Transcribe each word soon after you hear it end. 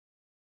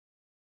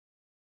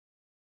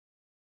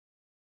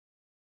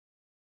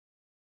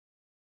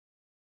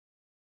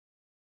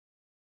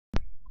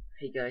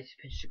Hey guys,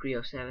 it's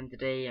Secound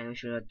today. I'm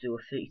just going to do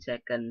a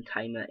 30-second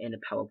timer in a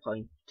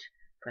PowerPoint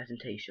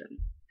presentation.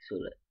 So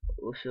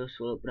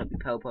open up your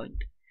PowerPoint.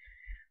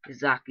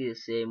 Exactly the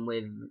same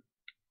with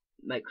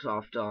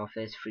Microsoft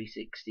Office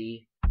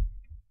 360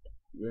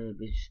 with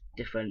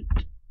different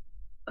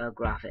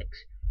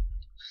graphics.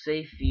 Say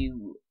if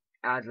you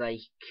add like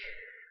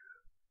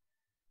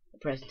a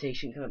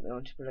presentation coming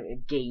on to put like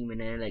a game in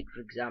there, like for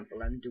example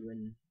I'm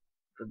doing,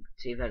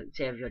 say if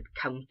you had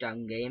a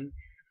countdown game.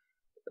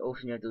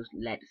 Also, you have those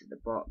letters at the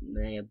bottom,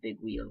 they are big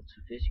wheels.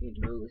 So first thing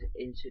you do is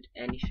insert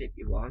any shape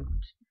you want.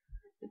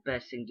 The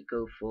best thing to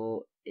go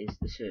for is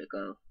the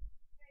circle.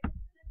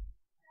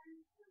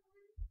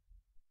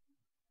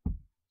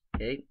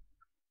 Okay,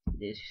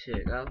 there's your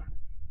circle.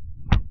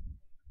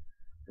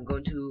 I'm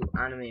going to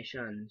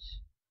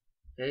animations.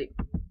 Okay,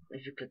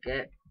 if you click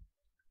it,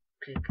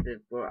 click the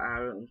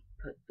arrow and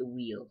put the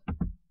wheel.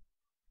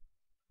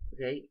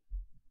 Okay,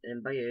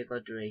 then by here you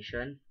got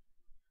duration.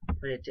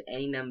 Put it to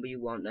any number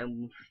you want. I'm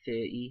going for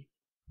 30.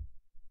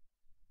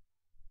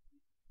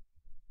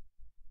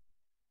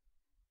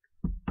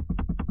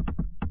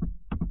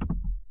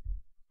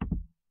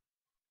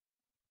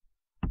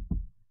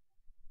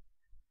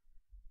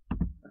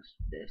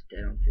 That's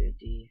dead on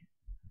 30.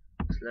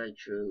 Slide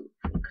through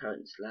from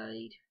current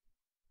slide,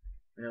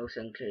 and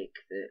also click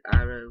the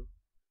arrow,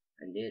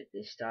 and it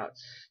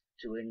starts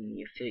doing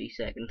your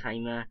 30-second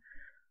timer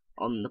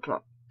on the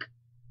clock.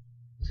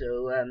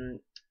 So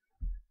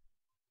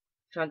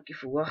thank you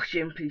for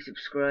watching. Please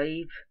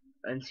subscribe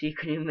and see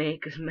can you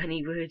make as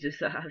many words as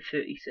that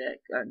 30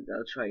 seconds.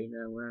 I'll try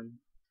now.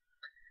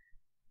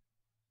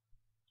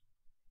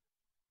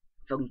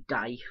 Don't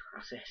die.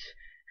 That's it.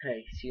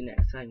 Hey, see you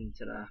next time.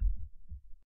 Ta-da.